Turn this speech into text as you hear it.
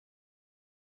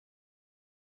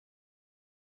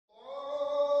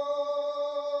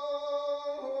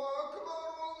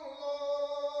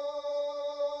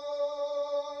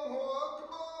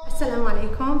Assalamu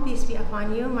alaikum, peace be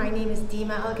upon you. My name is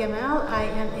Dima El-Gamal. I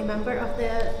am a member of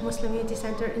the Muslim Unity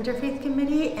Center Interfaith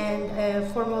Committee and a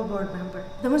formal board member.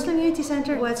 The Muslim Unity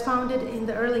Center was founded in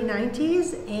the early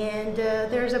 90s, and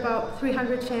there's about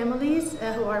 300 families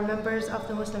who are members of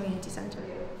the Muslim Unity Center.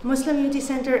 Muslim Unity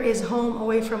Center is home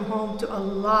away from home to a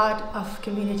lot of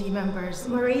community members.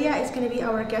 Maria is going to be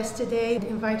our guest today. I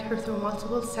invite her through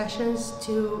multiple sessions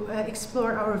to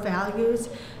explore our values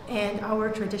and our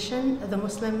tradition, the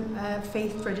Muslim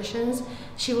faith traditions.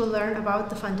 She will learn about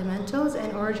the fundamentals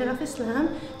and origin of Islam.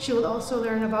 She will also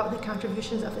learn about the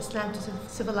contributions of Islam to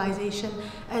civilization,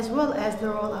 as well as the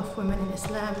role of women in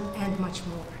Islam, and much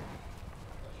more.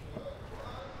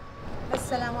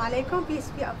 Assalamu alaikum, peace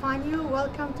be upon you.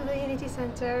 Welcome to the Unity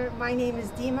Center. My name is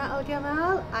Dima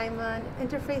El-Gamal. I'm an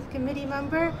Interfaith Committee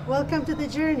member. Welcome to the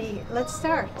journey. Let's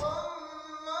start.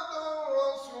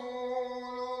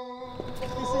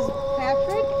 This is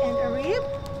Patrick and Arib.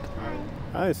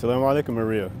 Hi, assalamu alaikum,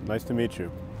 Maria. Nice to meet you.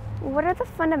 What are the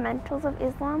fundamentals of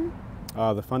Islam?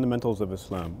 The fundamentals of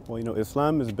Islam. Well, you know,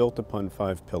 Islam is built upon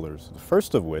 5 pillars. The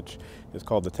first of which is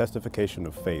called the testification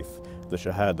of faith, the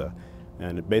Shahada.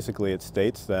 And it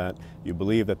states that you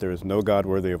believe that there is no God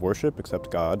worthy of worship except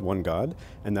God, one God,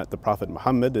 and that the Prophet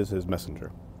Muhammad is his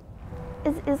messenger.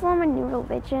 Is Islam a new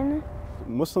religion?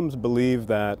 Muslims believe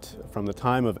that from the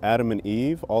time of Adam and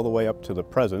Eve all the way up to the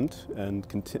present, and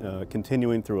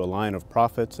continuing through a line of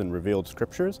prophets and revealed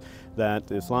scriptures,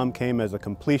 that Islam came as a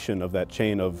completion of that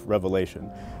chain of revelation.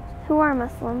 Who are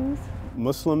Muslims?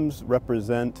 Muslims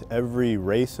represent every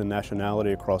race and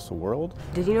nationality across the world.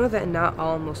 Did you know that not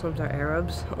all Muslims are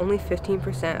Arabs? Only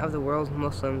 15% of the world's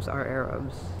Muslims are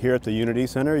Arabs. Here at the Unity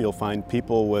Center, you'll find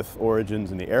people with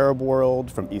origins in the Arab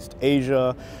world, from East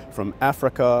Asia, from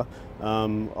Africa,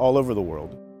 all over the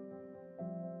world.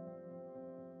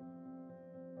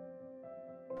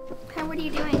 Hi, what are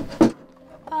you doing?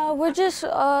 We're just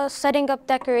setting up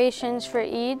decorations for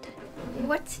Eid.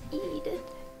 What's Eid?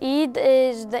 Eid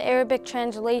is the Arabic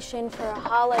translation for a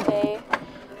holiday,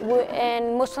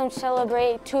 and Muslims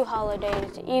celebrate 2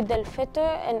 holidays, Eid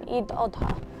al-Fitr and Eid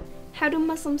al-Adha. How do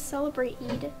Muslims celebrate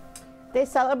Eid? They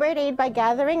celebrate Eid by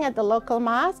gathering at the local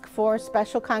mosque for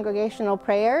special congregational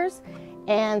prayers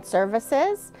and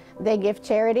services. They give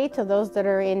charity to those that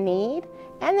are in need,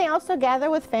 and they also gather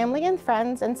with family and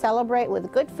friends and celebrate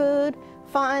with good food,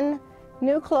 fun,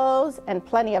 new clothes, and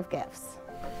plenty of gifts.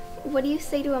 What do you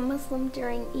say to a Muslim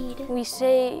during Eid? We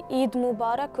say Eid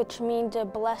Mubarak, which means a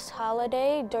blessed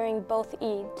holiday during both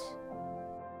Eids.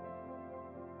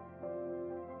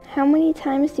 How many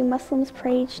times do Muslims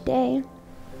pray each day?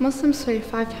 Muslims pray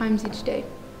 5 times each day.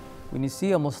 When you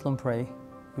see a Muslim pray,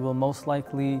 you will most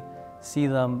likely see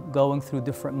them going through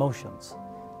different motions.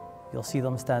 You'll see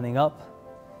them standing up,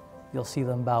 you'll see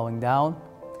them bowing down,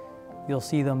 you'll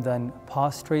see them then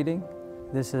prostrating.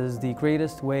 This is the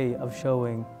greatest way of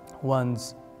showing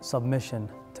one's submission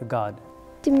to God.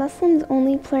 Do Muslims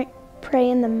only pray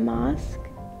in the mosque?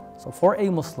 So for a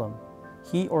Muslim,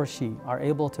 he or she are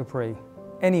able to pray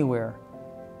anywhere,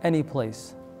 any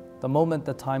place. The moment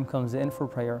the time comes in for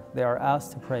prayer, they are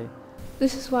asked to pray.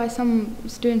 This is why some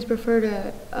students prefer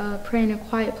to pray in a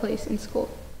quiet place in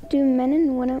school. Do men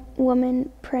and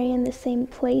women pray in the same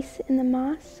place in the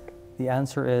mosque? The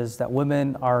answer is that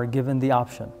women are given the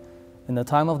option. In the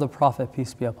time of the Prophet,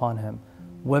 peace be upon him,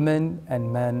 women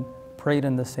and men prayed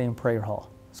in the same prayer hall.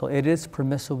 So it is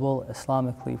permissible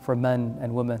Islamically for men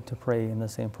and women to pray in the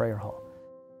same prayer hall.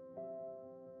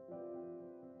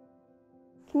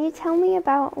 Can you tell me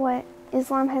about what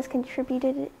Islam has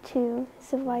contributed to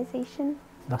civilization?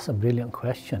 That's a brilliant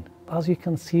question. As you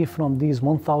can see from these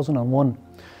 1001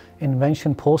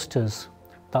 invention posters,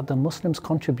 that the Muslims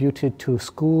contributed to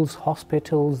schools,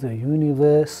 hospitals, the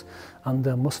universe, and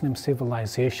the Muslim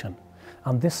civilization.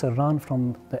 And this ran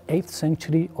from the 8th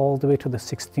century all the way to the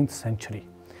 16th century.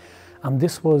 And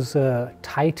this was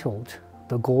titled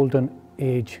the Golden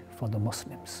Age for the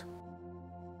Muslims.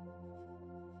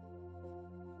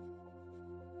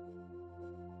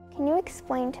 Can you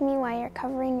explain to me why you're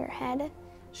covering your head?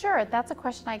 Sure, that's a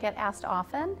question I get asked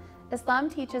often. Islam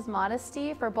teaches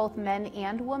modesty for both men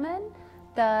and women.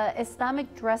 The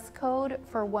Islamic dress code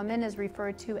for women is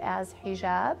referred to as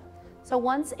hijab. So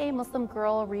once a Muslim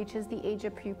girl reaches the age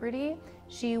of puberty,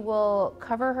 she will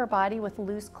cover her body with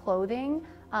loose clothing,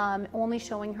 only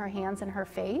showing her hands and her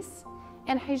face.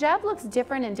 And hijab looks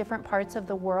different in different parts of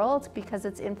the world because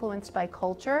it's influenced by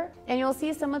culture. And you'll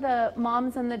see some of the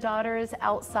moms and the daughters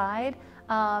outside.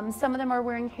 Some of them are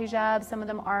wearing hijab, some of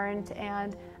them aren't,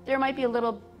 and there might be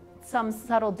some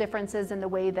subtle differences in the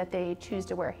way that they choose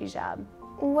to wear hijab.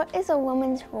 What is a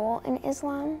woman's role in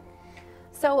Islam?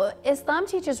 So Islam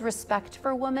teaches respect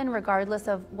for women regardless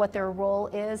of what their role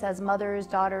is as mothers,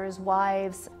 daughters,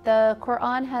 wives. The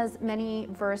Quran has many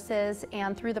verses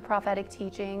and through the prophetic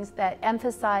teachings that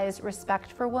emphasize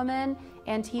respect for women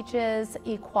and teaches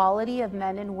equality of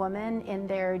men and women in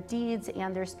their deeds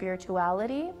and their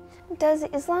spirituality. Does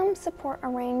Islam support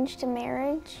arranged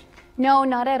marriage? No,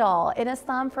 not at all. In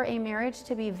Islam, for a marriage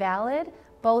to be valid,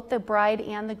 both the bride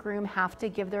and the groom have to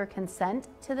give their consent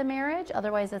to the marriage,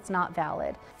 otherwise it's not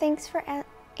valid. Thanks for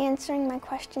answering my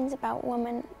questions about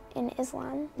women in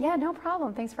Islam. Yeah, no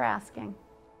problem. Thanks for asking.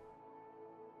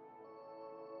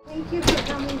 Thank you for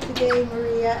coming today,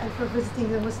 Maria, and for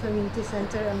visiting the Muslim Unity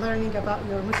Center and learning about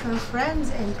your Muslim friends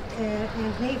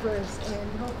and neighbors.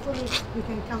 And hopefully you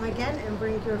can come again and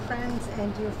bring your friends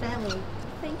and your family.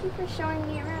 Thank you for showing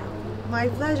me around. My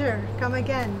pleasure. Come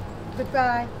again.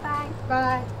 Goodbye. Bye.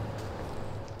 Bye.